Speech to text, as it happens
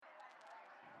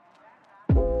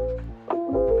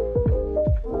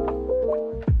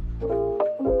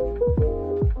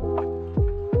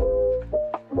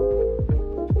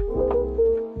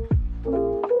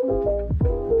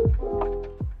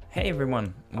Hey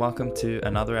everyone, welcome to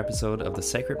another episode of the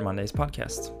Sacred Mondays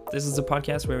podcast. This is a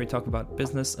podcast where we talk about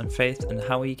business and faith and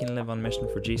how we can live on mission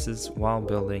for Jesus while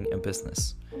building a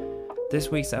business. This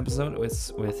week's episode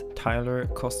is with Tyler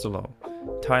Costolo.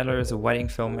 Tyler is a wedding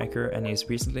filmmaker and he's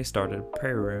recently started a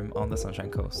prayer room on the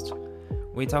Sunshine Coast.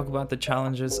 We talk about the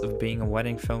challenges of being a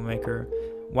wedding filmmaker,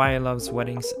 why he loves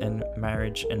weddings and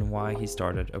marriage, and why he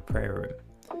started a prayer room.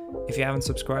 If you haven't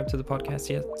subscribed to the podcast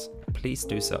yet, please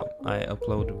do so. I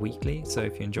upload weekly, so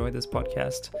if you enjoy this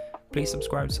podcast, please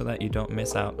subscribe so that you don't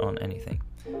miss out on anything.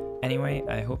 Anyway,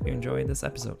 I hope you enjoy this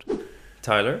episode.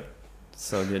 Tyler,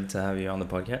 so good to have you on the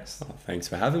podcast. Oh, thanks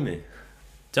for having me.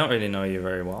 Don't really know you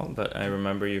very well, but I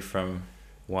remember you from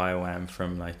YWAM,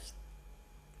 from like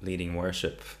leading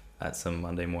worship at some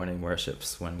Monday morning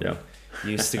worships when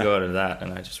we used to go to that,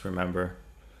 and I just remember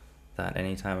that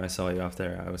anytime I saw you up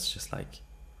there, I was just like,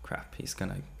 crap, he's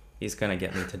gonna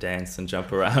get me to dance and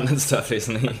jump around and stuff,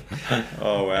 isn't he?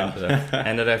 Oh wow.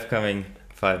 Ended up coming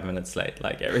 5 minutes late,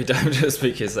 like every time, just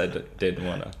because I didn't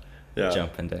want to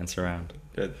jump and dance around.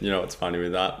 You know what's funny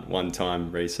with that? One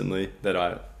time recently that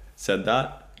I said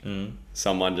that,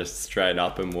 someone just straight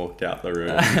up and walked out the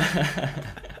room.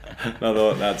 I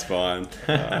thought, that's fine.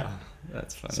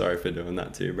 That's funny. Sorry for doing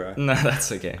that to you, bro. No,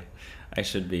 that's okay. I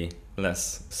should be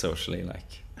less socially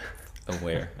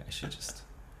aware. I should just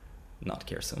not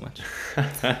care so much.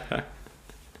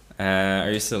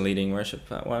 Are you still leading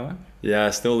worship at YWAM? Yeah,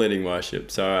 still leading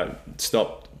worship. So I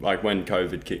stopped when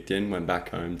COVID kicked in, went back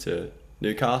home to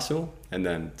Newcastle, and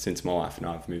then since my wife and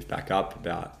I have moved back up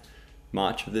about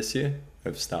March of this year,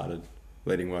 I've started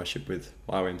leading worship with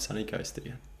YWAM Sunny Coast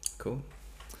again. Cool.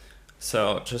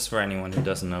 So just for anyone who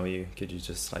doesn't know you, could you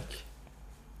just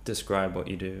describe what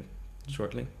you do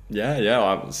shortly? Yeah,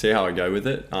 I'll see how I go with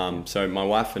it. So my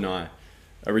wife and I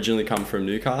originally come from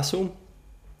Newcastle,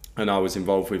 and I was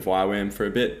involved with YWAM for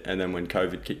a bit, and then when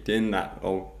COVID kicked in, that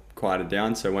all quieted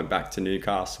down, so I went back to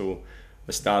Newcastle.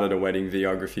 I started a wedding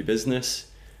videography business,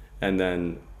 and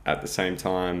then at the same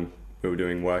time we were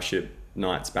doing worship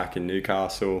nights back in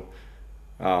Newcastle,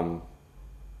 and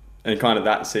kind of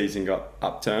that season got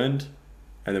upturned,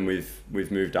 and then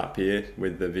we've moved up here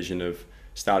with the vision of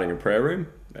starting a prayer room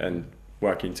and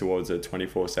working towards a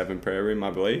 24/7 prayer room,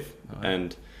 I believe. Oh.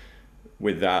 And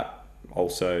with that,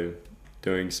 also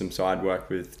doing some side work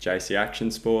with JC Action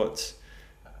Sports,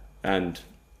 and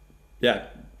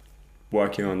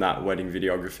working on that wedding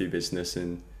videography business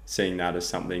and seeing that as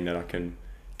something that I can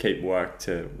keep work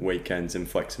to weekends and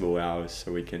flexible hours,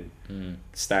 so we can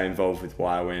stay involved with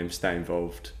YWAM, stay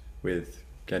involved with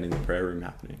getting the prayer room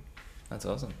happening. That's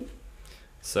awesome.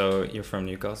 So you're from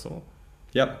Newcastle?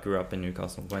 Yep. Grew up in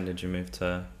Newcastle. When did you move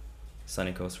to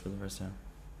Sunny Coast for the first time?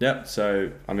 Yep.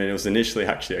 So, it was initially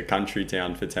actually a country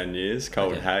town for 10 years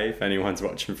called Hay. If anyone's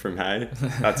watching from Hay,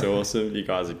 that's awesome. You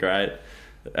guys are great.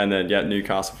 And then,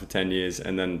 Newcastle for 10 years.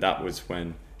 And then that was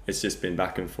when it's just been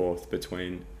back and forth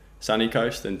between Sunny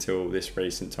Coast until this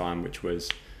recent time, which was,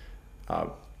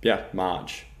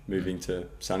 March, moving to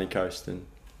Sunny Coast. And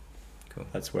cool.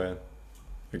 That's where,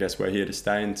 I guess we're here to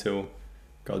stay until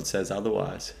God says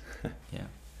otherwise. Yeah.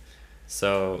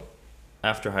 So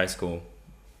after high school,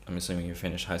 I'm assuming you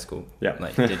finished high school. Yeah.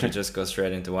 Did you just go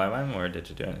straight into YWAM, or did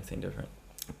you do anything different?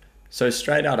 So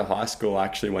straight out of high school, I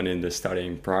actually went into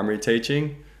studying primary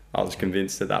teaching. I was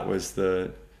convinced that was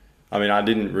I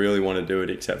didn't really want to do it,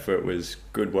 except for it was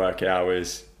good work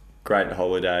hours, great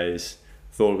holidays,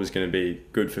 thought it was going to be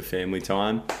good for family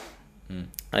time,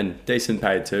 and decent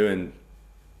pay too. And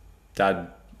Dad,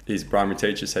 his primary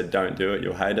teacher, said, don't do it,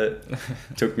 you'll hate it.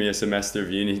 Took me a semester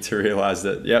of uni to realise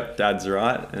that, Dad's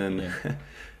right. And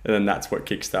and then that's what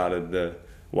kickstarted the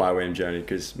YWAM journey,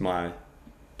 because my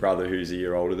brother, who's a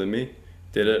year older than me,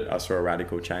 did it. I saw a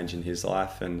radical change in his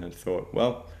life, and I thought,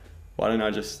 well, why don't I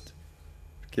just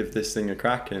give this thing a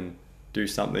crack and do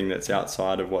something that's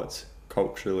outside of what's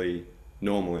culturally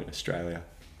normal in Australia.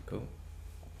 Cool.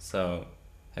 So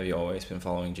have you always been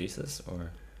following Jesus,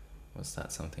 or was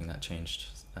that something that changed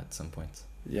at some point?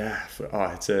 Yeah,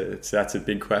 that's a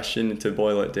big question. To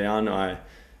boil it down, I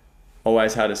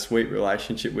always had a sweet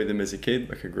relationship with him as a kid.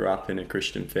 I grew up in a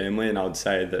Christian family, and I would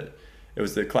say that it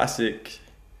was the classic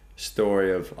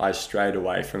story of I strayed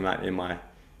away from that in my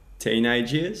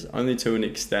teenage years, only to an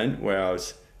extent where I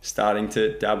was starting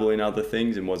to dabble in other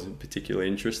things and wasn't particularly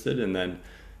interested. And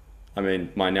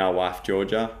then, my now wife,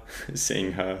 Georgia,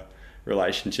 seeing her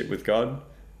relationship with God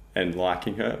and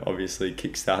liking her obviously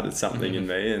kickstarted something in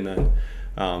me, and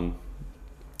then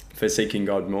for seeking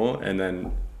God more. And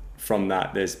then from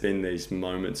that, there's been these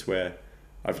moments where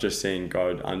I've just seen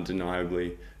God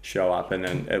undeniably show up, and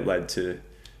then it led to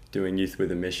doing Youth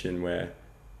with a Mission, where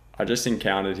I just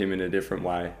encountered him in a different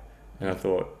way. And I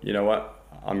thought, you know what,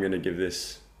 I'm going to give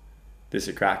this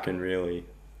a crack and really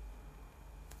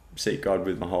seek God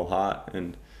with my whole heart.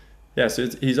 And yeah, so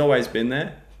he's always been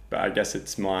there, but I guess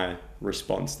it's my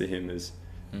response to him has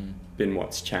been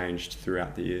what's changed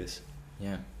throughout the years.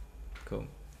 Yeah, cool.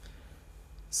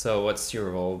 So what's your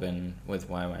role been with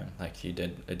YWAM? Like you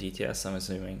did a DTS, I'm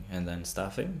assuming, and then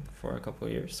staffing for a couple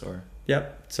of years, or?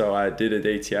 Yep. So I did a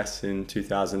DTS in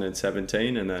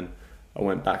 2017, and then I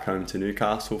went back home to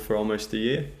Newcastle for almost a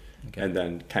year, and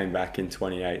then came back in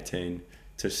 2018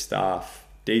 to staff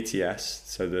DTS,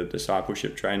 so the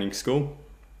Discipleship Training School.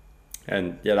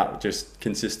 And yeah, that just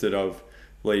consisted of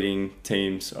leading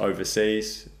teams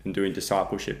overseas and doing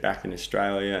discipleship back in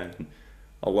Australia, and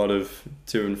a lot of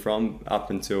to and from up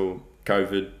until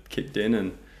COVID kicked in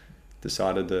and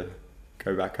decided to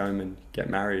go back home and get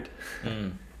married.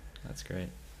 That's great.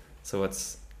 So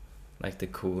what's like the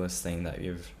coolest thing that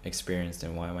you've experienced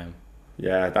in YWAM?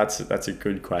 Yeah, that's a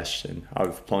good question.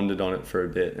 I've pondered on it for a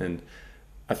bit, and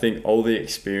I think all the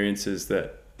experiences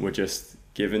that were just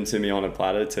given to me on a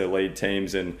platter to lead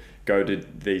teams and go to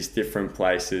these different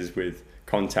places with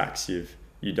contacts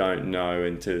you don't know,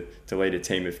 and to lead a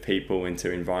team of people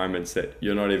into environments that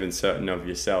you're not even certain of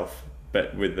yourself,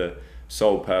 but with the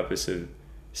sole purpose of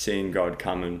seeing God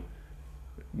come and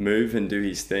move and do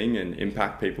his thing and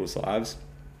impact people's lives.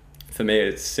 For me,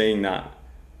 it's seeing that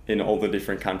in all the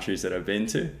different countries that I've been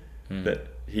to, that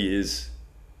he is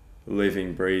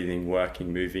living, breathing,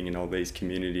 working, moving in all these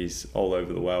communities all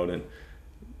over the world, and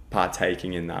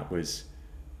partaking in that was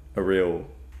a real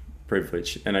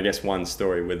privilege. And I guess one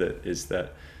story with it is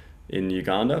that in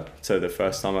Uganda, so the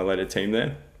first time I led a team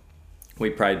there, we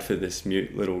prayed for this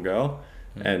mute little girl,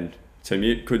 and so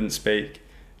mute, couldn't speak,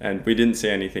 and we didn't see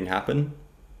anything happen.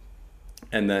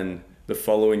 And then the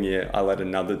following year, I led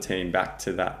another team back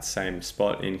to that same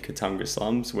spot in Katunga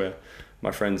slums where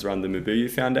my friends run the Mabuyu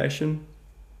Foundation.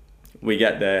 We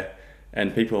get there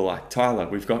and people are like, Tyler,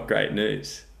 we've got great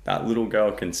news. That little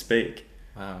girl can speak.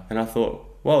 Wow. And I thought,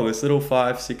 well, this little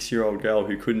 5-6-year-old girl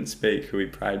who couldn't speak, who we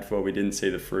prayed for, we didn't see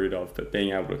the fruit of, but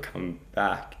being able to come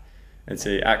back and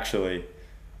see, actually,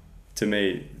 to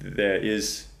me, there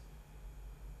is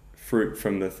fruit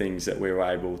from the things that we were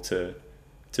able to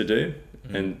do.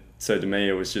 And so to me,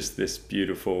 it was just this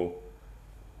beautiful,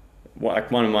 like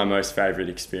one of my most favorite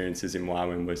experiences in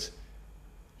YWAM was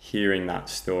hearing that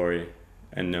story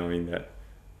and knowing that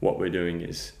what we're doing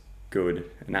is good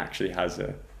and actually has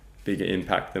a bigger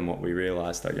impact than what we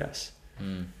realized, I guess.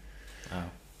 Wow.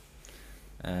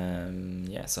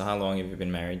 Yeah, so how long have you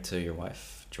been married to your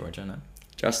wife, Georgia, now?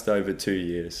 Just over 2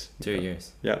 years. 2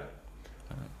 years? Yep.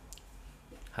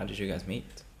 How did you guys meet?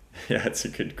 Yeah, it's a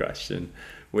good question.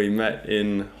 We met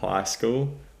in high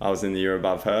school. I was in the year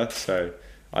above her, so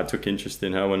I took interest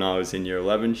in her when I was in year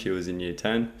 11. She was in year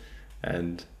 10,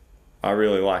 and I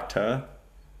really liked her,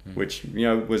 which, you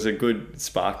know, was a good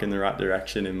spark in the right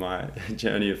direction in my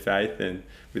journey of faith, and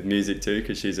with music too,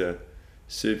 because she's a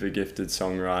super gifted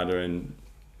songwriter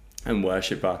and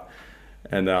worshipper,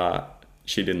 and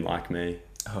she didn't like me.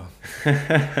 Oh.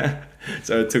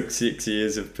 So it took 6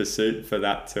 years of pursuit for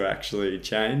that to actually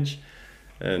change,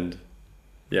 and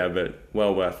yeah, but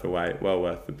well worth the wait, well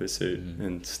worth the pursuit,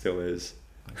 and still is.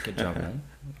 Good job, man.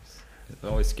 It's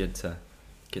always good to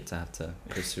have to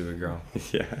pursue a girl.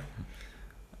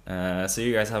 Yeah. So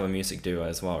you guys have a music duo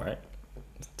as well, right?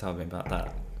 Tell me about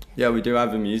that. Yeah, we do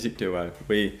have a music duo.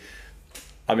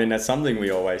 I mean, that's something we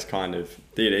always kind of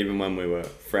did, even when we were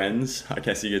friends, I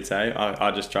guess you could say. I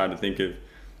just tried to think of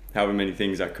however many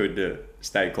things I could to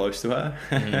stay close to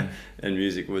her. And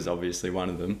music was obviously one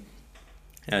of them.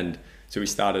 And so we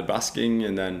started busking,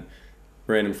 and then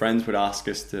random friends would ask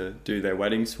us to do their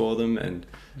weddings for them. And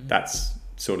that's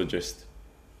sort of just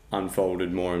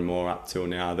unfolded more and more up till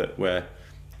now that we're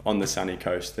on the sunny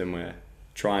coast, and we're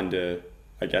trying to,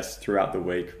 I guess, throughout the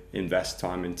week, invest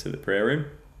time into the prayer room.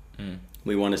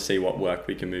 We want to see what work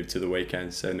we can move to the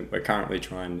weekends, and we're currently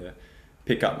trying to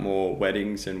pick up more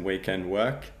weddings and weekend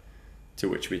work to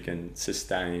which we can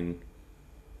sustain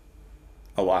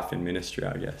a life in ministry,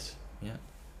 I guess. Yeah.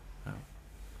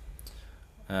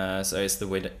 Wow. So is the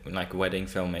wedding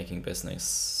filmmaking business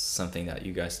something that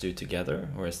you guys do together,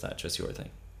 or is that just your thing?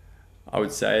 I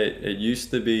would say it used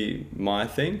to be my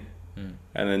thing,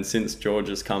 and then since George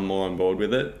has come more on board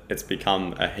with it, it's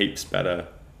become a heaps better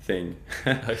thing.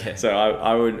 Okay. So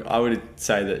I would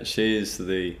say that she is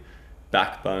the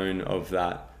backbone of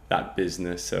that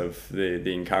business, of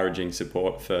the encouraging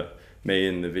support for me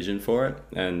and the vision for it,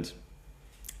 and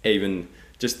even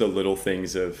just the little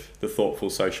things of the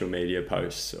thoughtful social media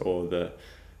posts, or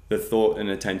the thought and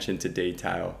attention to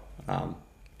detail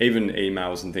even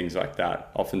emails and things like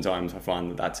that, oftentimes I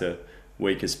find that that's a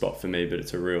weaker spot for me, but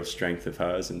it's a real strength of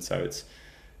hers. And so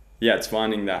it's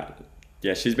finding that,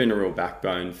 she's been a real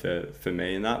backbone for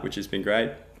me in that, which has been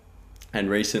great. And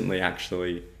recently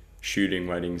actually shooting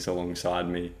weddings alongside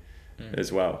me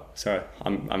as well. So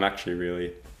I'm actually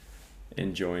really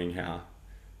enjoying how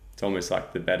it's almost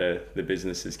like the better the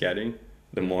business is getting,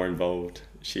 the more involved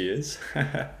she is.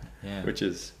 Yeah. Which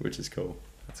is cool.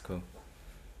 That's cool.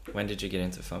 When did you get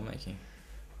into filmmaking?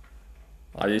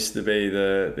 I used to be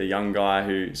the young guy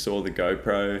who saw the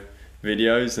GoPro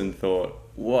videos and thought,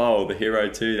 whoa, the Hero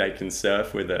 2, they can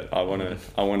surf with it. I want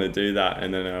to do that.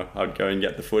 And then I'd go and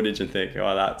get the footage and think,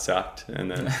 oh, that sucked.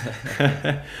 And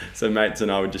then so mates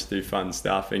and I would just do fun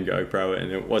stuff and GoPro it,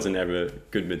 and it wasn't ever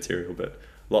good material, but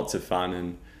lots of fun,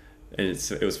 and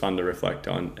it was fun to reflect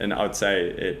on. And I would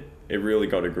say it really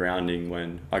got a grounding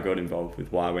when I got involved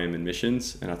with YWAM and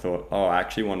missions, and I thought, I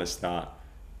actually want to start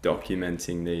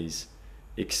documenting these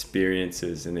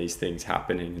experiences and these things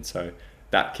happening. And so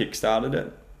that kickstarted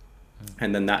it.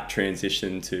 And then that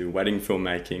transitioned to wedding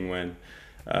filmmaking when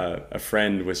a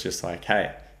friend was just like,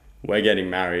 hey, we're getting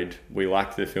married. We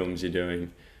like the films you're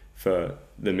doing. For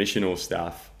the missional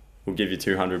stuff, we'll give you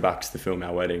 $200 to film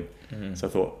our wedding. Mm-hmm. So I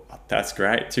thought, that's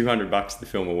great. $200 to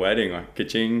film a wedding, like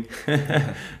ka-ching.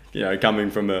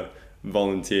 Coming from a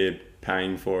volunteer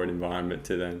paying for an environment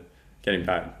to then getting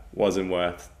paid wasn't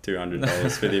worth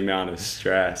 $200 for the amount of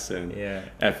stress and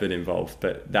effort involved.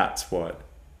 But that's what,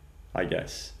 I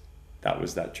guess, that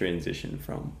was that transition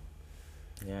from.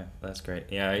 Yeah, that's great.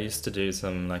 Yeah, I used to do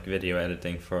some like video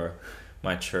editing for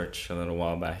my church a little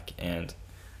while back, and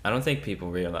I don't think people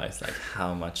realize like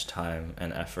how much time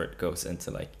and effort goes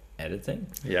into like editing.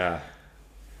 Yeah.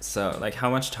 So like how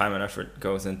much time and effort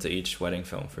goes into each wedding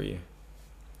film for you?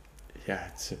 Yeah,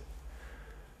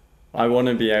 I want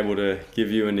to be able to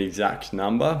give you an exact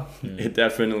number. It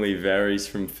definitely varies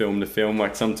from film to film.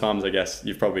 Like sometimes, I guess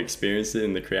you've probably experienced it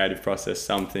in the creative process.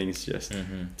 Some things just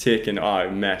tick and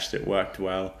it meshed, it worked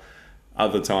well.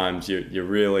 Other times you're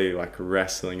really like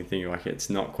wrestling and thinking like it's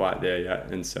not quite there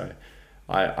yet. And so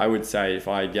I would say if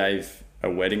I gave a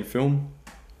wedding film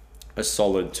a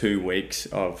solid 2 weeks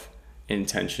of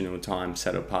intentional time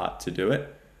set apart to do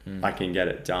it, I can get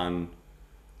it done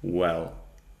well.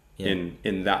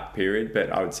 In that period.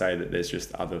 But I would say that there's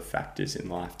just other factors in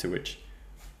life to which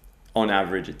on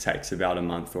average it takes about a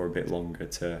month or a bit longer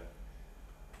to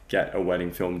get a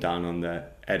wedding film done on the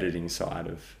editing side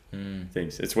of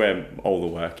things. It's where all the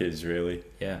work is really.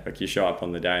 Like you show up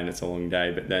on the day and it's a long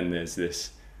day, but then there's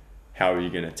this, how are you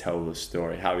going to tell the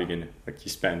story? How are you going to, like you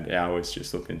spend hours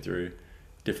just looking through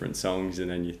different songs,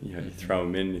 and then you throw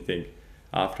them in and you think,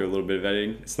 after a little bit of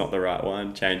editing, it's not the right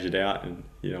one, change it out, and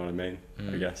you know what I mean,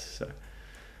 I guess. So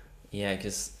yeah,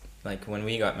 because like when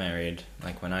we got married,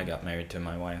 like when I got married to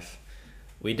my wife,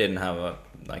 we didn't have a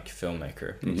like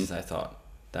filmmaker because I thought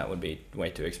that would be way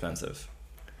too expensive.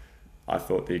 I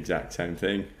thought the exact same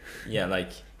thing. Yeah,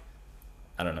 like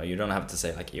I don't know, you don't have to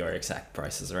say like your exact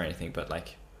prices or anything, but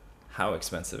like how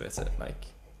expensive is it like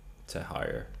to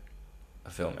hire a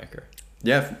filmmaker?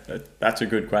 Yeah, that's a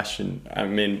good question. I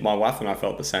mean, my wife and I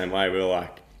felt the same way. We were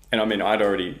like, and I mean, I'd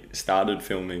already started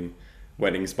filming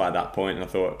weddings by that point, and I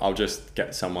thought I'll just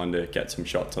get someone to get some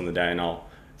shots on the day and I'll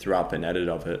throw up an edit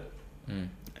of it.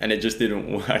 And it just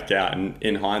didn't work out. And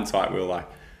in hindsight, we were like,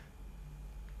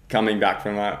 coming back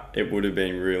from that, it would have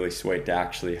been really sweet to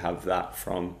actually have that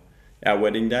from our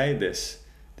wedding day, this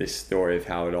story of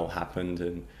how it all happened,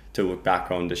 and to look back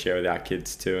on, to share with our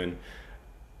kids too.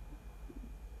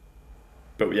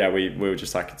 But yeah, we were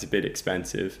just like, it's a bit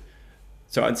expensive.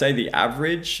 So I'd say the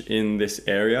average in this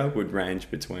area would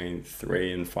range between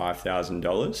 $3,000 and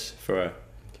 $5,000 for a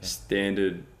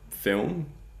standard film,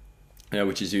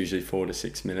 which is usually 4 to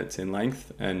 6 minutes in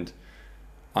length. And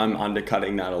I'm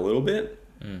undercutting that a little bit.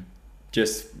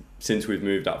 Just since we've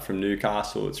moved up from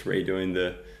Newcastle, it's redoing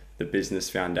the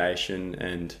business foundation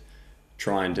and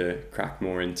trying to crack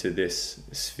more into this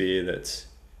sphere that's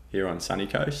here on Sunny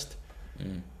Coast.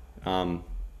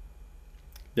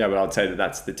 Yeah, but I'd say that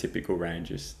that's the typical range,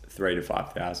 is 3,000 to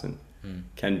 5,000.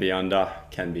 Can be under,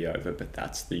 can be over, but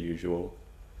that's the usual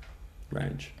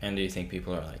range. And do you think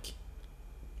people are like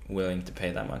willing to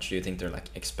pay that much? Do you think they're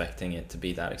like expecting it to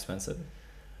be that expensive?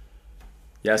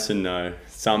 Yes and no.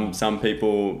 Some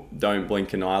people don't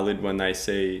blink an eyelid when they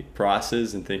see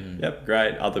prices and think, yep,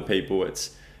 great. Other people,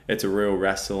 it's a real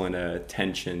wrestle and a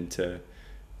tension to,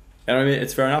 and I mean,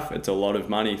 it's fair enough. It's a lot of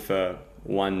money for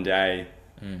one day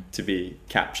to be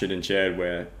captured and shared,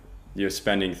 where you're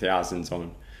spending thousands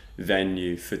on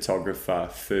venue, photographer,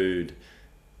 food,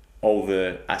 all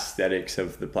the aesthetics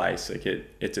of the place. Like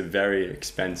it's a very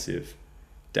expensive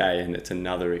day, and it's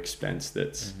another expense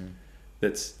that's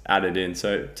added in.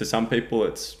 So to some people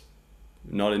it's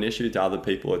not an issue, to other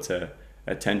people it's a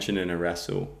tension and a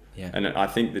wrestle. Yeah. And I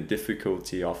think the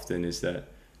difficulty often is that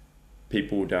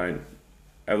people don't,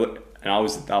 and I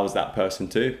was that person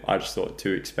too. I just thought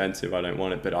too expensive, I don't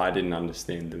want it, but I didn't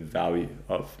understand the value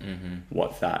of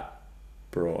what that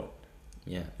brought.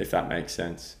 Yeah. If that makes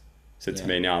sense. So to Yeah.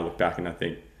 me now, I look back and I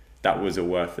think that was a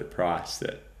worth it price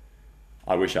that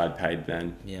I wish I'd paid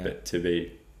then. Yeah. But to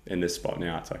be in this spot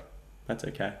now, it's like, that's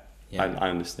okay. Yeah. I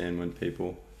understand when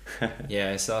people...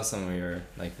 Yeah, I saw some of your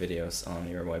like videos on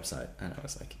your website, and I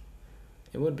was like,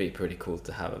 it would be pretty cool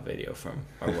to have a video from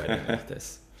our wedding like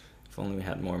this. If only we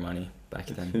had more money back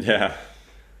then.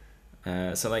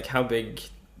 Yeah. So like, how big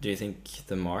do you think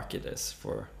the market is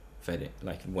for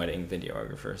wedding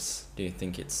videographers? Do you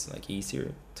think it's like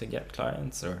easier to get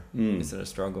clients, or is it a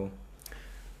struggle?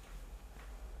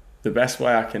 The best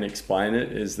way I can explain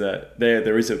it is that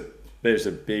there's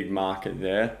a big market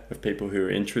there of people who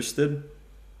are interested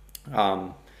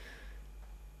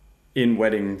in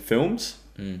wedding films.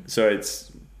 So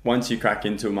it's, once you crack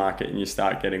into a market and you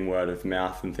start getting word of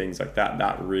mouth and things like that,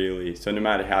 that really, so no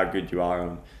matter how good you are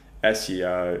on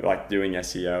SEO, like doing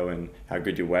SEO, and how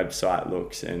good your website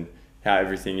looks and how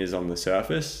everything is on the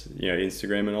surface,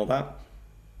 Instagram and all that,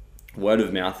 word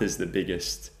of mouth is the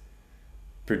biggest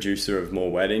producer of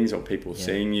more weddings, or people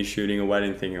seeing you shooting a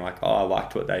wedding thinking like, oh, I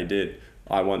liked what they did,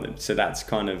 I want them. So that's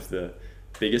kind of the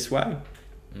biggest way.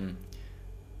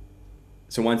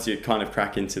 So once you kind of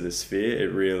crack into the sphere,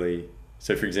 it really,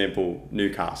 so for example,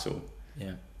 Newcastle.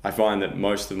 Yeah. I find that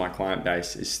most of my client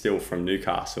base is still from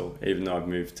Newcastle, even though I've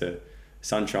moved to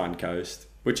Sunshine Coast,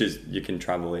 which is, you can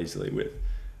travel easily with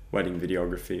wedding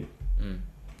videography.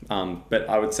 But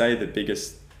I would say the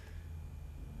biggest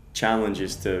challenge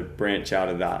is to branch out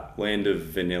of that land of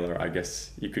vanilla, I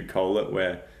guess you could call it,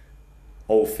 where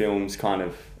all films kind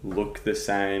of look the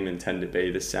same and tend to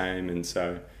be the same. And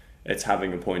so it's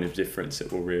having a point of difference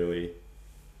that will really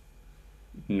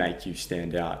make you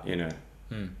stand out,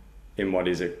 in what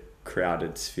is a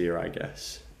crowded sphere, I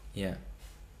guess. Yeah.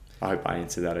 I hope I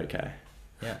answered that okay.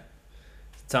 Yeah.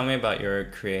 Tell me about your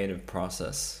creative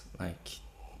process. Like,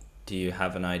 do you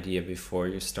have an idea before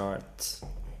you start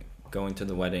going to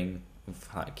the wedding of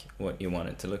like what you want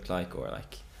it to look like, or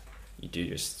like you do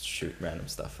just shoot random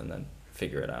stuff and then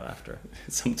figure it out after?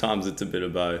 Sometimes it's a bit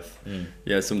of both.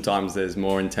 Yeah, sometimes there's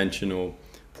more intentional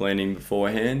planning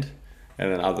beforehand,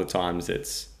 and then other times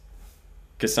it's,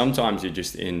 because sometimes you're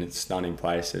just in stunning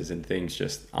places and things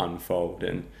just unfold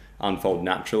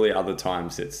naturally. Other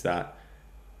times it's that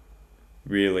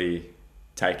really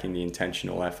taking the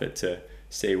intentional effort to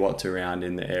see what's around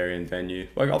in the area and venue.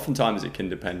 Like oftentimes it can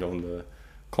depend on the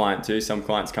client too. Some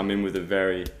clients come in with a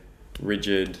very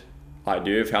rigid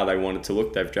idea of how they want it to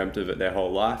look. They've dreamt of it their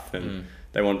whole life and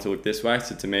they want it to look this way.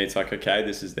 So to me, it's like, okay,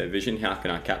 this is their vision. How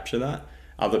can I capture that?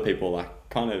 Other people like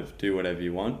kind of do whatever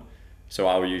you want. So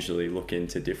I will usually look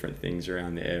into different things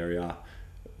around the area,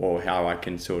 or how I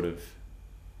can sort of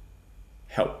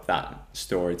help that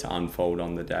story to unfold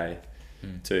on the day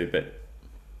too. But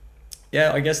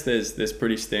yeah, I guess there's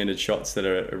pretty standard shots that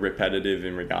are repetitive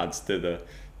in regards to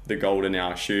the golden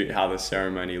hour shoot, how the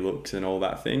ceremony looks and all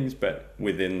that things. But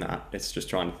within that, it's just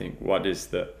trying to think, what is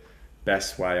the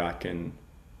best way I can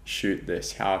shoot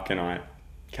this? How can I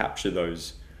capture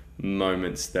those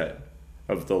moments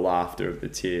of the laughter, of the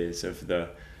tears, of the,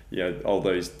 all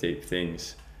those deep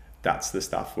things? That's the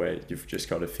stuff where you've just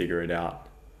got to figure it out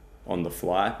on the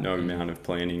fly. No amount of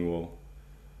planning will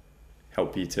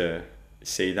help you to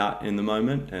see that in the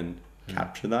moment and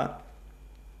capture that.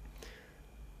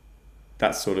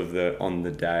 That's sort of the on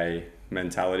the day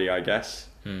mentality, I guess.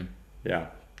 Yeah.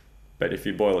 But if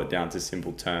you boil it down to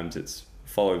simple terms, it's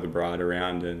follow the bride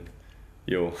around and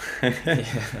you'll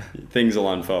things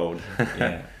will unfold.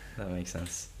 Yeah, that makes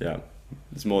sense. Yeah.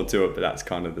 There's more to it, but that's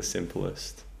kind of the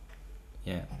simplest.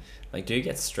 Yeah. Like, do you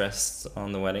get stressed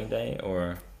on the wedding day,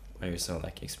 or are you so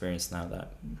like experienced now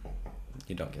that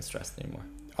you don't get stressed anymore?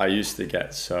 I used to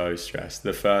get so stressed.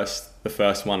 The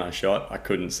first one I shot, I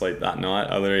couldn't sleep that night.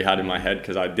 I literally had in my head,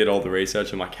 because I did all the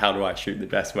research. I'm like, how do I shoot the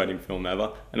best wedding film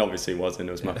ever? And obviously it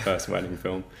was my first wedding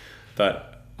film.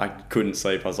 But I couldn't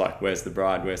sleep. I was like, where's the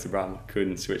bride? Where's the bride? I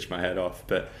couldn't switch my head off.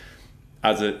 But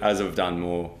as I've done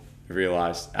more, I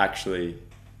realised actually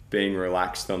being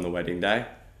relaxed on the wedding day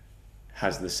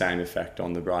has the same effect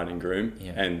on the bride and groom.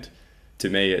 Yeah. And to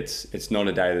me, it's not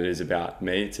a day that is about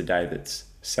me. It's a day that's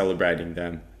celebrating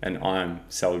them, and I'm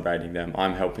celebrating them.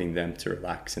 I'm helping them to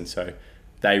relax, and so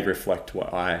they reflect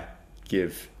what I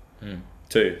give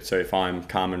too. So if I'm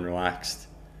calm and relaxed,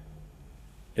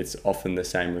 it's often the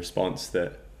same response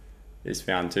that is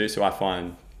found too. So I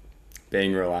find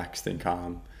being relaxed and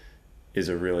calm is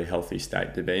a really healthy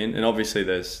state to be in. And obviously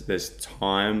there's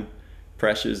time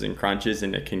pressures and crunches,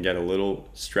 and it can get a little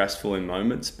stressful in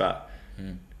moments, but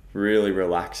really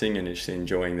relaxing and just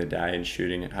enjoying the day and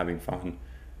shooting it, having fun,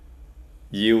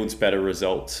 yields better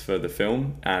results for the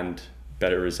film and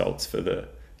better results for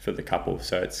the couple.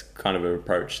 So it's kind of an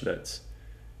approach that's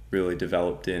really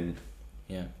developed in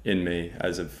me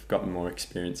as I've gotten more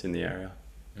experience in the area.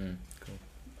 Cool.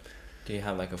 Do you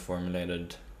have like a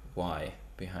formulated why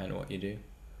behind what you do?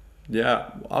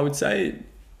 Yeah, I would say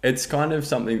it's kind of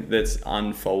something that's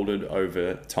unfolded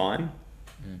over time.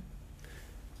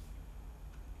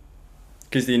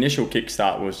 Because the initial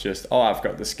kickstart was just, I've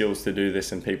got the skills to do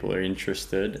this and people are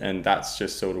interested, and that's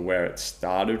just sort of where it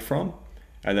started from.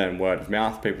 And then word of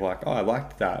mouth, people are like, I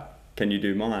liked that, can you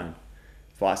do mine?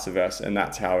 Vice versa, and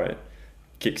that's how it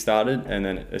kickstarted. And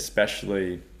then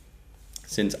especially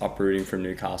since uprooting from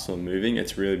Newcastle and moving,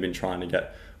 it's really been trying to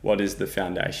get what is the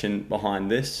foundation behind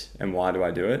this and why do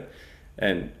I do it?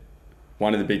 And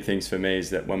one of the big things for me is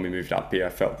that when we moved up here, I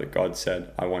felt that God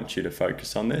said, I want you to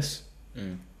focus on this.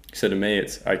 So to me,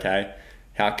 it's okay,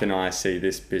 how can I see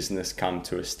this business come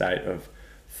to a state of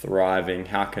thriving?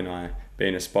 How can I be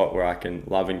in a spot where I can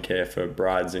love and care for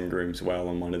brides and grooms well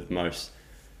on one of the most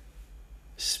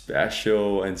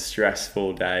special and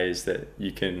stressful days that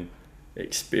you can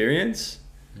experience?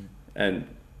 And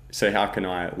so how can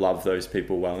I love those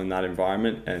people well in that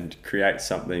environment and create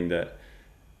something that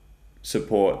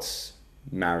supports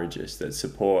marriages, that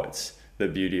supports the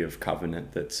beauty of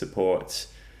covenant, that supports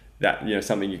that,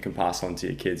 something you can pass on to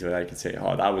your kids where they can say,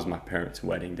 that was my parents'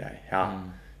 wedding day. How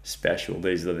special.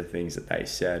 These are the things that they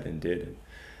said and did.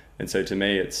 And so to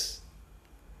me, it's,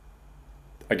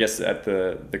 I guess at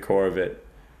the core of it,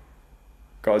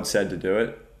 God said to do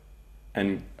it.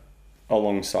 And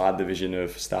alongside the vision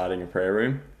of starting a prayer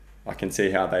room, I can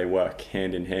see how they work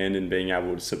hand in hand in being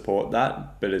able to support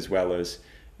that, but as well as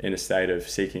in a state of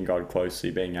seeking God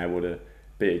closely, being able to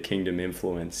be a kingdom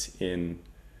influence in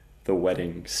the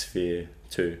wedding sphere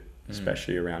too,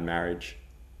 especially around marriage.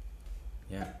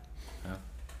 Yeah.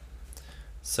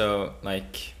 So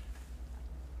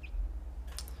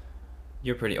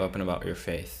you're pretty open about your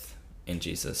faith in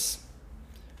Jesus.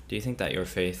 Do you think that your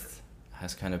faith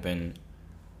has kind of been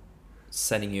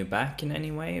setting you back in any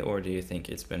way, or do you think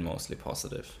it's been mostly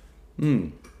positive?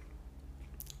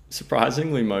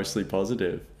 Surprisingly, mostly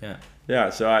positive. Yeah.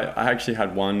 So I actually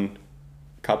had one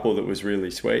couple that was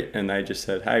really sweet, and they just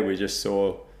said, hey, we just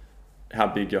saw how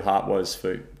big your heart was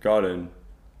for God, and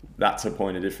that's a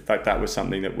point of difference. Like, that was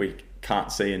something that we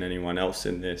can't see in anyone else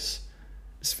in this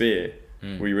sphere.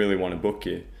 We really want to book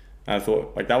you. And I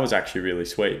thought, that was actually really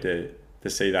sweet to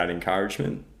see that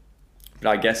encouragement. But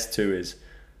I guess too is,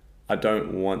 I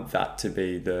don't want that to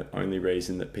be the only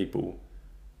reason that people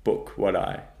book what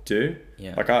I do.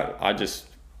 I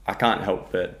can't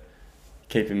help but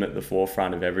keep him at the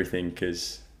forefront of everything,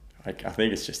 because I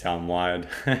think it's just how I'm wired.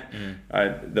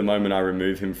 The moment I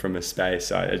remove him from a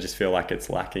space, I just feel like it's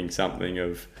lacking something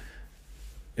of,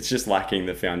 it's just lacking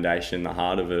the foundation, the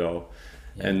heart of it all.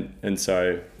 And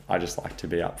so I just like to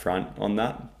be upfront on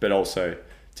that. But also,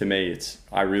 to me,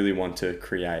 I really want to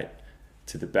create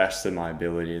to the best of my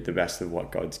ability, the best of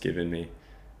what God's given me.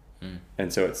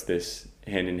 And so it's this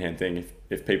hand-in-hand thing.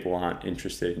 If people aren't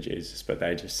interested in Jesus, but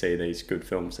they just see these good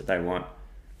films that they want,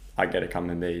 I get to come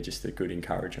and be just a good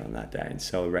encourager on that day and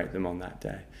celebrate them on that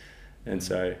day. And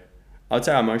so I'd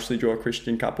say I mostly draw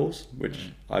Christian couples,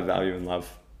 which I value and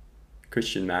love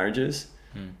Christian marriages.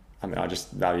 I mean, I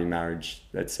just value marriage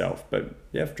itself, but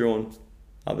I've drawn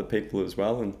other people as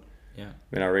well. And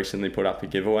I recently put up a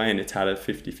giveaway, and it's had a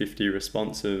 50-50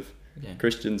 response of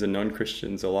Christians and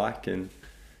non-Christians alike. And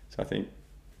so I think,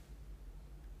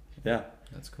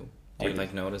 that's cool. Do you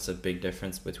notice a big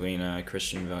difference between a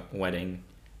Christian wedding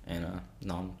and a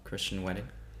non-Christian wedding?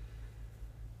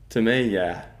 To me,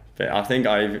 yeah. But I think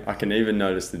I can even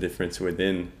notice the difference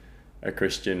within a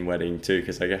Christian wedding too,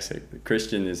 because I guess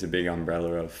Christian is a big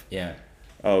umbrella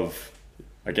of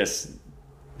I guess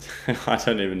I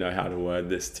don't even know how to word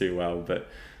this too well, but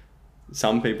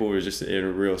some people were just in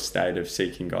a real state of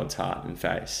seeking God's heart and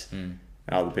face, and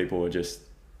other people were just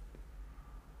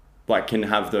can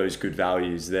have those good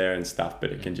values there and stuff,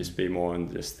 but it can just be more on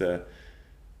just the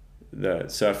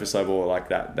surface level,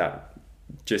 that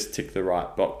just tick the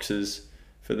right boxes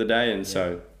for the day. And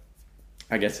so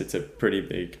I guess it's a pretty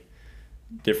big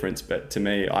difference, but to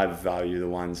me, I value the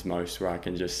ones most where I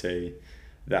can just see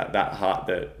that heart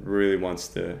that really wants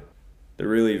to, that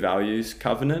really values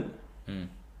covenant,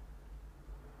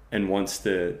 and wants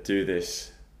to do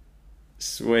this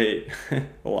sweet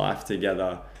life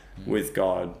together with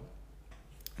God,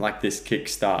 like this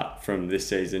kickstart from this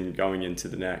season going into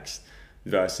the next,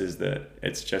 versus that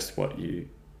it's just what you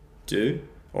do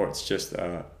or it's just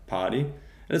a party. And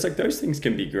it's like those things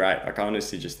can be great. Like I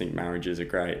honestly just think marriage is a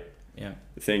great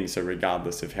thing. So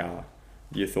regardless of how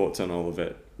your thoughts on all of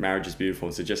it, marriage is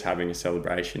beautiful. So just having a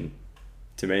celebration,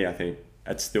 to me, I think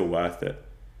it's still worth it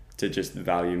to just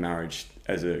value marriage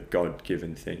as a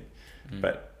God-given thing.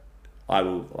 But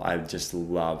I just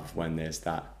love when there's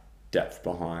that depth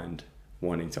behind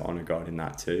wanting to honor God in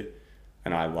that too.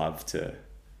 And I love to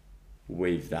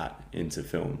weave that into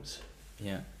films.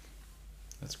 Yeah,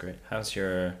 that's great. How's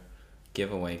your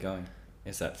giveaway going?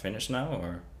 Is that finished now,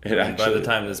 or by the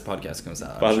time this podcast comes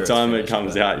out? By the time it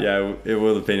comes out, yeah, it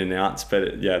will have been announced.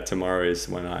 But tomorrow is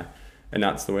when I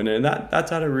announce the winner, and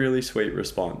that's had a really sweet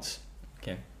response.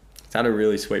 Okay, it's had a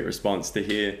really sweet response to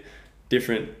hear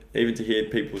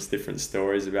people's different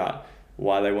stories about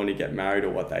why they want to get married or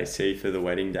what they see for the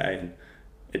wedding day, and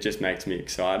it just makes me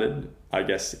excited. I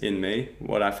guess in me,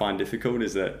 what I find difficult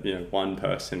is that one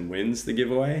person wins the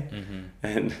giveaway,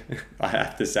 and I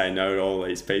have to say no to all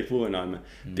these people, and I'm a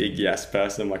big yes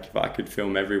person. Like if I could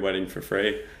film every wedding for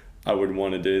free, I would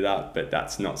want to do that, but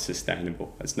that's not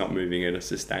sustainable. It's not moving at a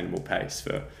sustainable pace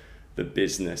for the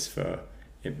business, for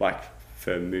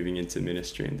moving into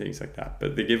ministry and things like that.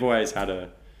 But the giveaways had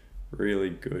a really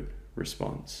good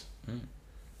response.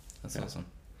 That's awesome.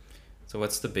 So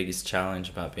what's the biggest challenge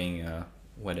about being a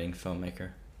wedding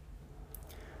filmmaker?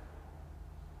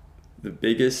 The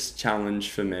biggest challenge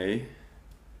for me,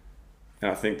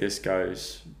 and I think this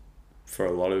goes for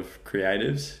a lot of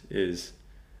creatives, is,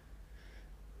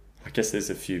 I guess there's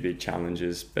a few big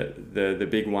challenges, but the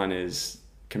big one is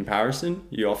comparison.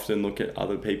 You often look at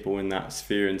other people in that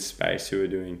sphere and space who are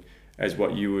doing as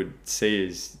what you would see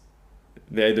as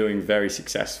they're doing very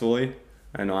successfully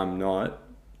and I'm not,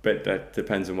 but that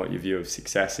depends on what your view of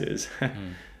success is.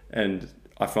 And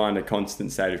I find a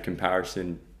constant state of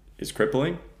comparison is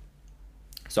crippling.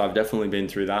 So I've definitely been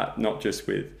through that, not just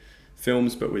with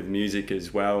films, but with music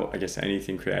as well. I guess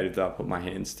anything creative that I put my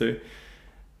hands to.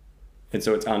 And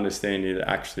so it's understanding that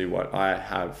actually what I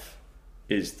have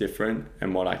is different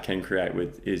and what I can create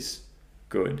with is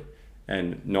good,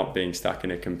 and not being stuck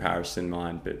in a comparison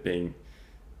mind, but being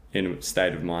in a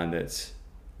state of mind that's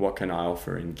what can I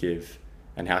offer and give,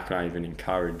 and how can I even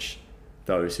encourage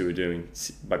those who are doing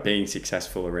by being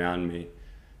successful around me.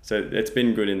 So it's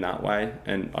been good in that way.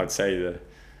 And I'd say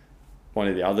one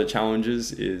of the other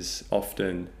challenges is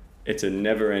often it's a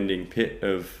never-ending pit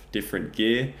of different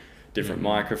gear, different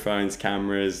microphones,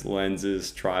 cameras,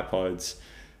 lenses, tripods,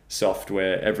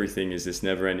 software. Everything is this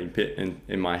never-ending pit. And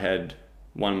in my head,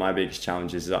 one of my biggest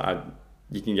challenges is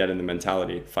you can get in the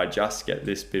mentality, if I just get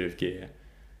this bit of gear,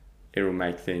 it'll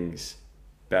make things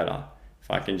better.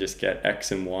 If I can just get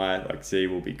X and Y, like Z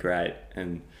will be great.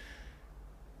 And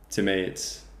to me,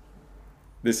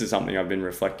 this is something I've been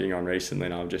reflecting on recently,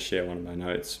 and I'll just share one of my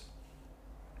notes.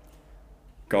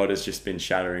 God has just been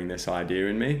shattering this idea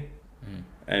in me.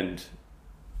 And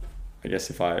I guess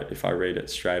if I read it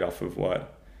straight off of what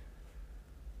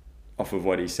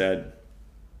he said,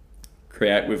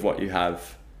 create with what you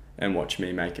have and watch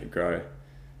me make it grow.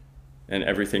 And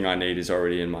everything I need is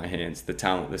already in my hands, the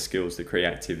talent, the skills, the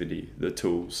creativity, the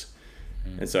tools.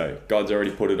 And so God's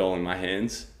already put it all in my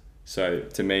hands. So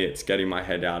to me, it's getting my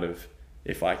head out of,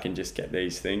 if I can just get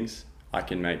these things, I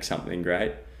can make something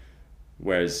great.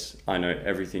 Whereas I know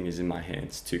everything is in my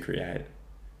hands to create.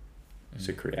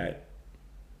 So create.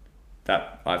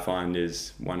 That I find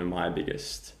is one of my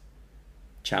biggest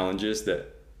challenges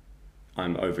that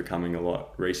I'm overcoming a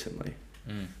lot recently.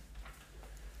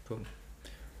 Cool.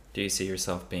 Do you see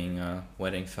yourself being a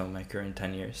wedding filmmaker in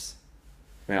 10 years?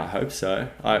 Yeah, I hope so.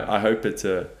 I hope it's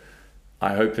to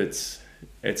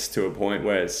a point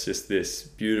where it's just this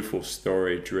beautiful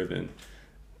story-driven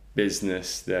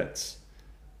business that's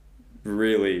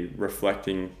really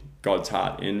reflecting God's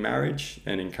heart in marriage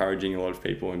and encouraging a lot of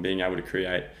people, and being able to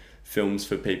create films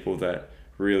for people that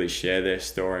really share their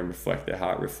story and reflect their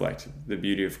heart, reflect the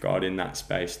beauty of God in that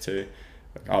space too.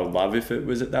 I would love if it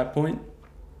was at that point,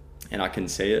 and I can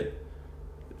see it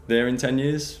there in 10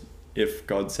 years if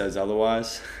God says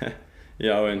otherwise.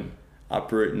 And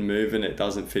uproot and move and it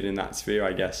doesn't fit in that sphere.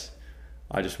 I guess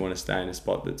I just want to stay in a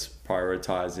spot that's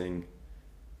prioritizing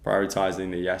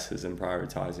the yeses and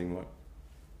prioritizing what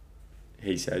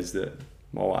he says that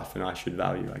my wife and I should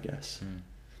value, I guess.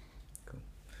 Cool.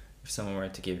 If someone were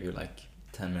to give you like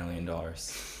 $10 million,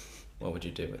 what would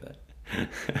you do with it?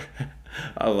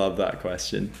 I love that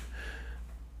question.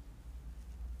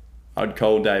 I'd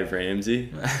call Dave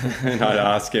Ramsey and I'd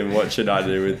ask him, what should I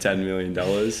do with $10 million?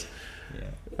 Yeah.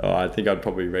 Oh, I think I'd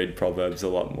probably read Proverbs a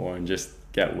lot more and just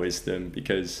get wisdom,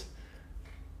 because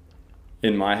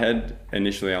in my head,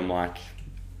 initially I'm like,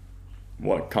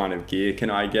 what kind of gear can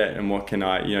I get and what can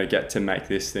I, get to make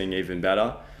this thing even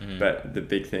better? Mm-hmm. But the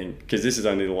big thing, because this is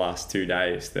only the last 2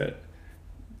 days that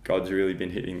God's really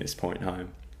been hitting this point home.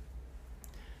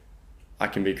 I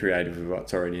can be creative with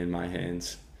what's already in my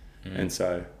hands. Mm-hmm. And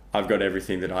so I've got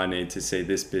everything that I need to see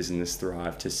this business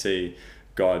thrive, to see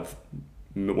God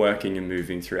working and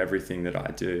moving through everything that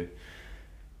I do.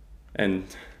 And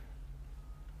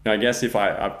I guess if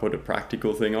I put a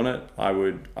practical thing on it, I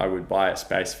would buy a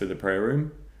space for the prayer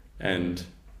room, and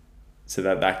so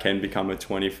that can become a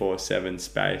 24/7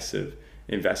 space of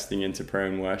investing into prayer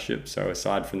and worship. So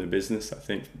aside from the business, I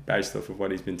think based off of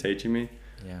what he's been teaching me,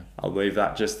 I'll leave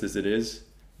that just as it is,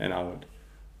 and I would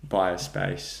buy a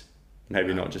space,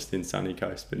 maybe not just in Sunny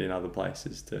Coast, but in other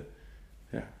places to,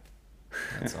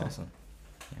 That's awesome.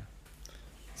 Yeah.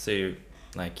 So you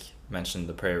mentioned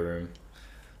the prayer room.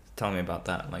 Tell me about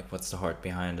that. What's the heart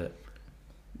behind it?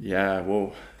 Yeah,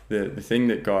 well, the thing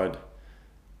that God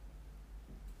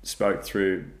spoke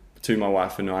through to my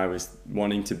wife and I was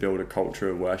wanting to build a culture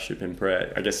of worship and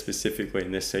prayer, I guess specifically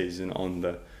in this season on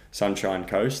the Sunshine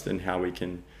Coast, and how we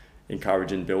can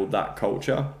encourage and build that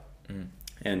culture.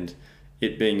 And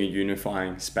it being a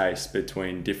unifying space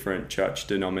between different church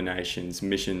denominations,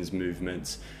 missions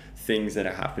movements, things that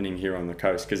are happening here on the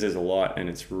coast, because there's a lot and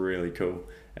it's really cool.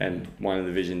 And one of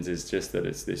the visions is just that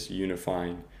it's this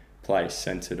unifying place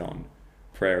centered on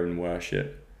prayer and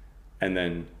worship. And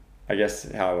then I guess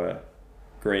how a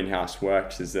greenhouse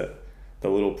works is that the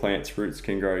little plant's roots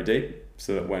can grow deep,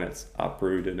 so that when it's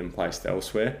uprooted and placed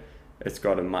elsewhere, it's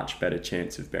got a much better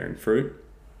chance of bearing fruit.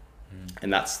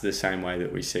 And that's the same way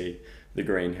that we see the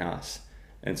greenhouse.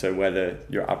 And so whether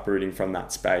you're uprooting from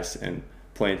that space and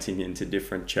planting into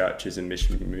different churches and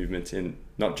mission movements in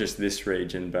not just this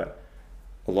region, but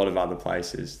a lot of other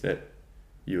places, that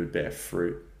you would bear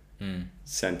fruit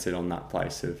centered on that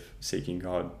place of seeking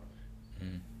God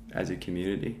as a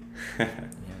community. Yeah,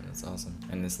 that's awesome.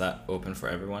 And is that open for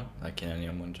everyone? Can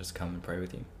anyone just come and pray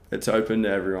with you? It's open to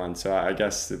everyone. So I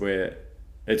guess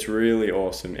it's really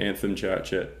awesome. Anthem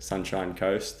Church at Sunshine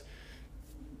Coast.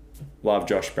 Love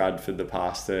Josh Bradford, the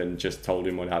pastor, and just told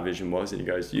him what our vision was. And he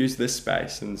goes, use this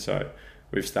space. And so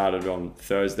we've started on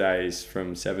Thursdays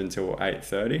from 7 till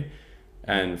 8:30.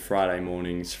 And Friday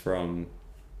mornings from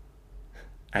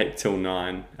 8 till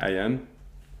 9 a.m.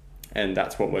 And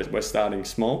that's what we're starting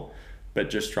small, but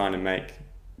just trying to make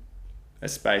a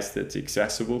space that's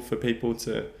accessible for people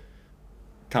to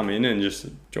come in and just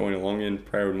join along in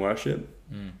prayer and worship.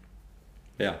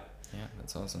 Yeah,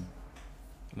 that's awesome.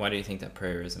 Why do you think that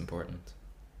prayer is important?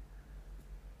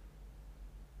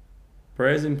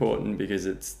 Prayer is important because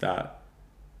it's that,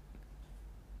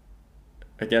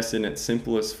 I guess in its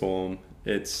simplest form,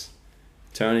 it's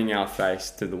turning our face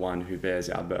to the one who bears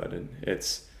our burden.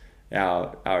 It's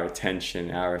our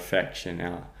attention, our affection,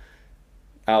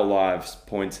 our lives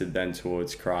pointed then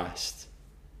towards Christ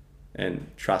and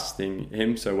trusting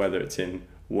him. So whether it's in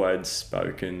words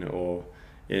spoken or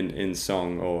in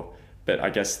song, but I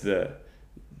guess the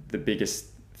biggest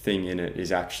thing in it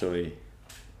is actually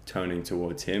turning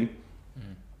towards him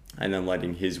and then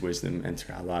letting his wisdom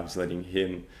enter our lives, letting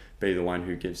him be the one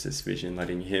who gives us vision,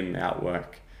 letting him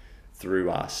outwork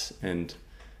through us. And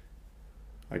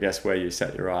I guess where you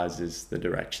set your eyes is the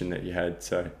direction that you head.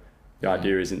 So the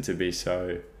idea isn't to be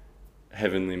so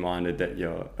heavenly minded that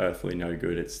you're earthly no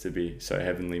good. It's to be so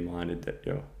heavenly minded that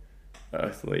you're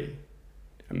earthly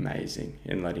amazing,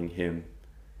 in letting him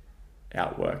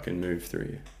outwork and move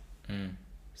through you.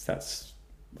 So that's,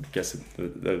 I guess,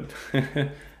 the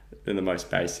the most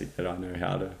basic that I know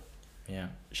how to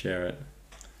share it.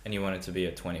 And you want it to be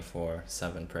a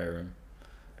 24/7 prayer room.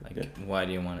 Why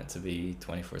do you want it to be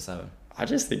 24/7? I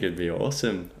just think it'd be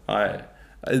awesome.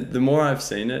 The more I've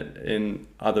seen it in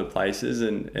other places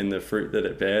and the fruit that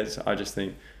it bears, I just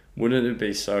think, wouldn't it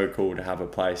be so cool to have a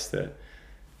place that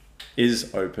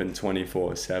is open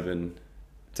 24/7,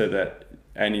 so that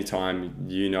anytime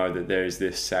that there is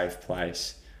this safe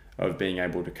place of being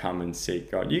able to come and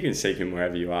seek God. You can seek him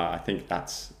wherever you are. I think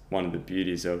that's one of the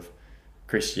beauties of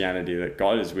Christianity, that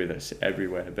God is with us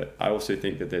everywhere. But I also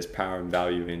think that there's power and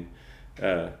value in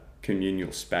a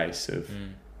communal space of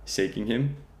seeking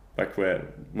him,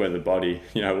 where the body,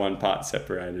 one part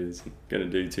separated isn't going to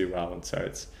do too well. And so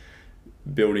it's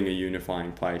building a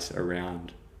unifying place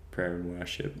around prayer and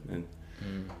worship. And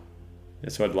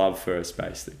so I'd love for a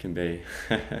space that can be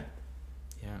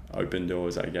open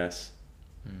doors, I guess.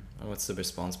 What's the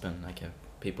response been?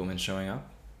 people been showing up?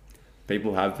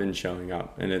 People have been showing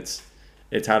up, and it's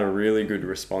had a really good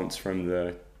response from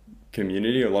the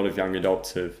community. A lot of young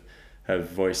adults have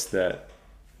voiced that,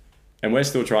 and we're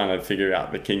still trying to figure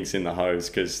out the kinks in the hose,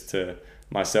 because to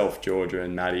myself, Georgia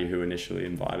and Maddie, who initially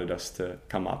invited us to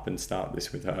come up and start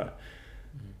this with her,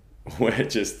 we're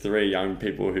just three young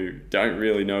people who don't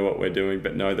really know what we're doing,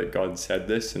 but know that God said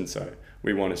this, and so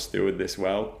we want to steward this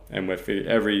well. And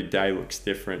every day looks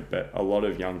different, but a lot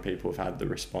of young people have had the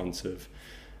response of,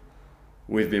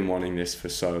 we've been wanting this for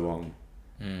so long.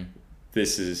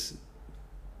 This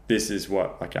is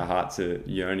what like our hearts are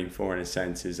yearning for, in a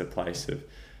sense, is a place of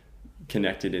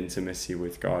connected intimacy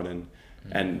with God,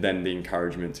 and then the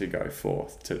encouragement to go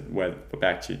forth to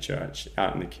back to your church,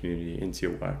 out in the community, into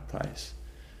your workplace.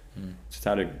 It's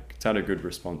had a good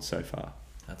response so far.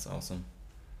 That's awesome.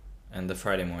 And the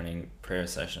Friday morning prayer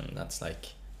session, that's like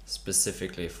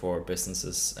specifically for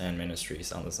businesses and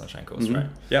ministries on the Sunshine Coast, right?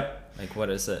 Yep. Like, what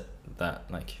is it that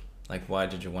like why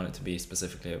did you want it to be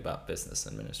specifically about business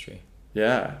and ministry?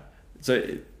 Yeah.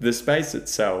 So the space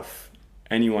itself,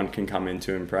 anyone can come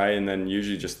into and pray, and then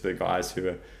usually just the guys who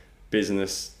are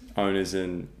business owners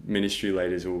and ministry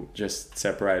leaders will just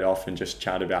separate off and just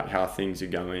chat about how things are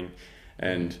going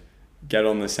and get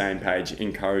on the same page,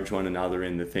 encourage one another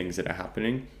in the things that are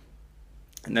happening,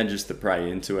 and then just to pray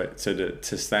into it. So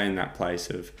to stay in that place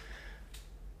of,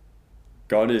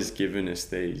 God has given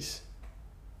us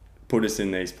put us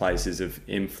in these places of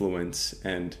influence,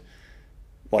 and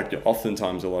like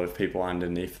oftentimes a lot of people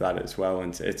underneath that as well,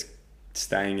 and it's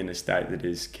staying in a state that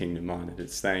is kingdom minded.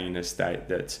 It's staying in a state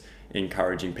that's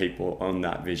encouraging people on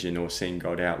that vision, or seeing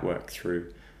God outwork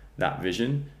through that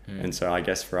vision. And so I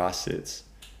guess for us,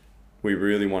 we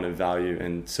really want to value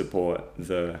and support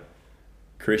the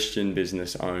Christian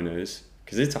business owners,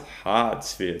 because it's a hard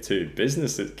sphere too.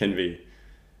 Business, it can be,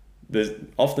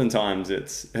 oftentimes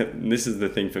this is the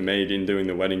thing for me in doing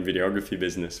the wedding videography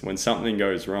business. When something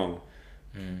goes wrong,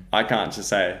 I can't just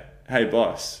say, hey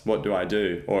boss, what do I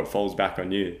do? Or it falls back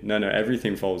on you. No,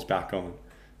 everything falls back on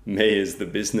me as the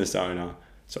business owner.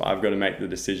 So I've got to make the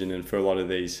decision. And for a lot of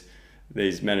these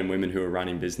men and women who are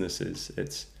running businesses,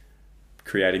 it's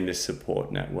creating this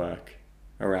support network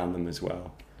around them as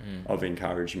well, of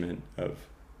encouragement, of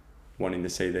wanting to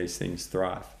see these things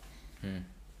thrive.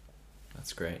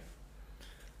 That's great.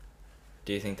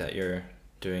 Do you think that you're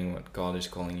doing what God is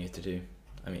calling you to do?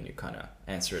 I mean, you kind of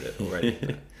answered it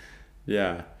already.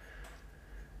 Yeah.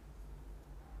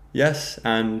 Yes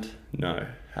and no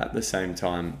at the same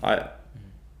time. I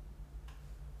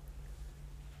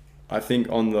think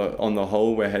on the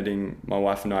whole, my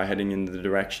wife and I are heading in the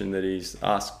direction that He's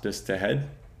asked us to head.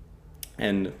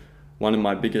 And one of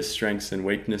my biggest strengths and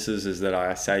weaknesses is that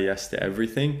I say yes to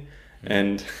everything.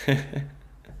 And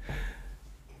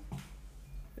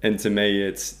and to me,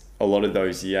 it's a lot of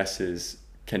those yeses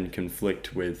can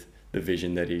conflict with the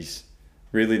vision that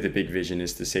really the big vision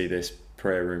is to see this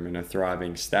prayer room in a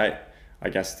thriving state, I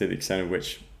guess, to the extent of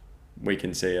which we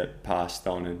can see it passed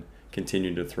on and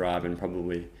continue to thrive, and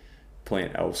probably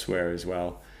plant elsewhere as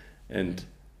well. And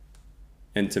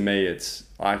to me,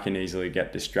 I can easily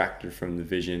get distracted from the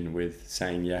vision with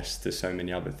saying yes to so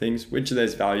many other things, which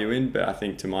there's value in, but I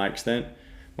think to my extent,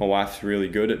 my wife's really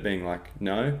good at being like,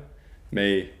 no.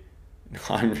 Me,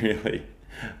 I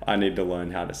need to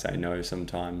learn how to say no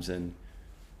sometimes and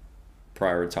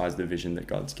prioritize the vision that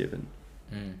God's given.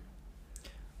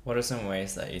 What are some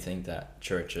ways that you think that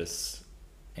churches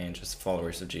and just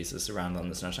followers of Jesus around on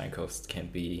the Sunshine Coast can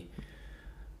be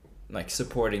like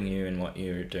supporting you in what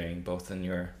you're doing, both in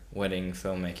your wedding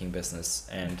filmmaking business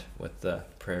and with the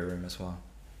prayer room as well?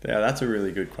 Yeah, that's a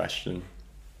really good question.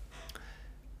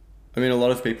 I mean, a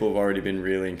lot of people have already been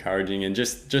really encouraging, and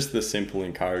just the simple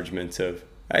encouragement of,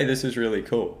 hey, this is really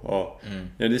cool, or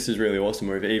this is really awesome,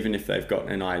 or even if they've got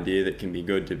an idea that can be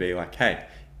good, to be like, hey,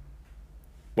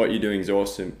 what you're doing is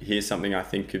awesome. Here's something I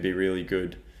think could be really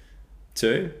good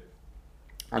too.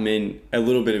 I mean, a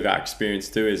little bit of our experience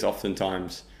too is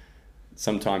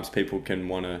sometimes people can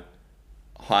want to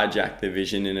hijack the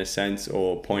vision in a sense,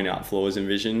 or point out flaws in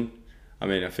vision. I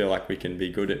mean, I feel like we can be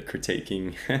good at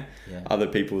critiquing other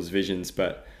people's visions,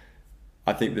 but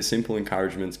I think the simple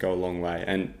encouragements go a long way.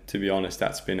 And to be honest,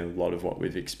 that's been a lot of what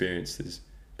we've experienced, is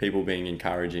people being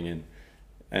encouraging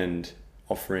and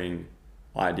offering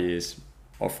ideas,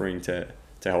 offering to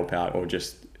help out, or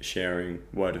just sharing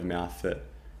word of mouth that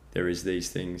there is these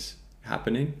things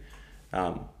happening.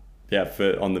 On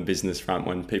the business front,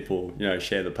 when people,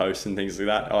 share the posts and things like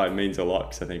that, it means a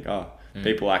lot, because I think,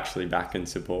 people actually back and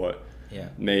support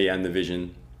me and the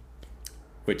vision,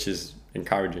 which is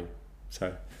encouraging.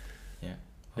 So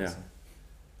awesome.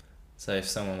 So if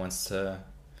someone wants to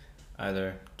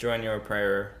either join your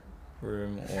prayer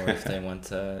room or if they want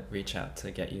to reach out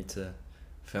to get you to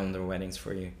film their weddings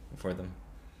for them,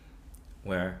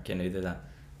 where can they do that?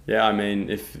 Yeah, I mean,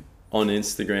 if on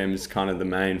Instagram is kind of the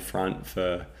main front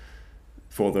for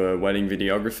the wedding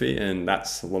videography, and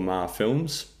that's Lamar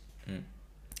Films,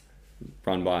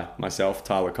 run by myself,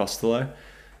 Tyler Costolo,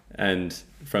 and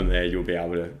from there you'll be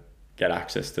able to get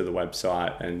access to the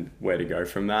website and where to go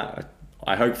from that.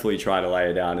 I hopefully try to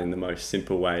lay it out in the most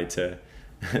simple way to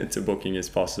booking as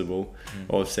possible,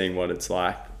 or seeing what it's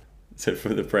like. So for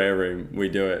the prayer room, we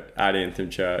do it at Anthem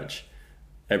Church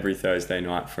every Thursday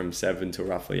night from 7 to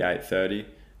roughly 8:30,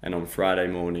 and on Friday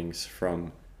mornings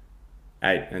from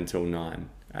 8 until 9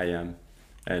 a.m.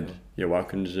 And you're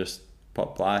welcome to just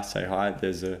pop by, say hi.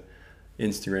 There's a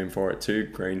Instagram for it too,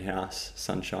 Greenhouse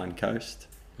Sunshine Coast.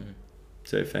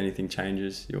 So if anything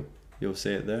changes, you'll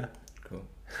see it there. Cool.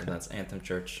 So that's Anthem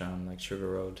Church on like Sugar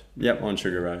Road. Yep, on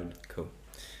Sugar Road. Cool.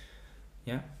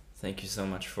 Yeah. Thank you so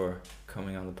much for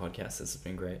coming on the podcast. This has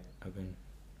been great. I've been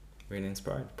really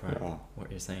inspired by what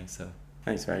you're saying. So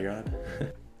thanks, very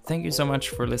good. Thank you so much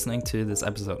for listening to this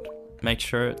episode. Make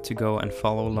sure to go and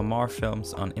follow Lamar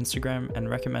Films on Instagram and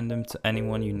recommend them to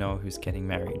anyone you know who's getting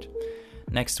married.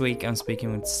 Next week, I'm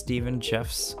speaking with Stephen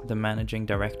Jeffs, the managing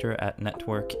director at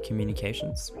Network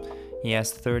Communications. He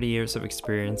has 30 years of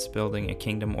experience building a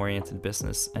kingdom-oriented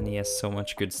business, and he has so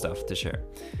much good stuff to share.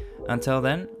 Until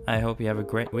then, I hope you have a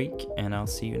great week, and I'll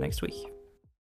see you next week.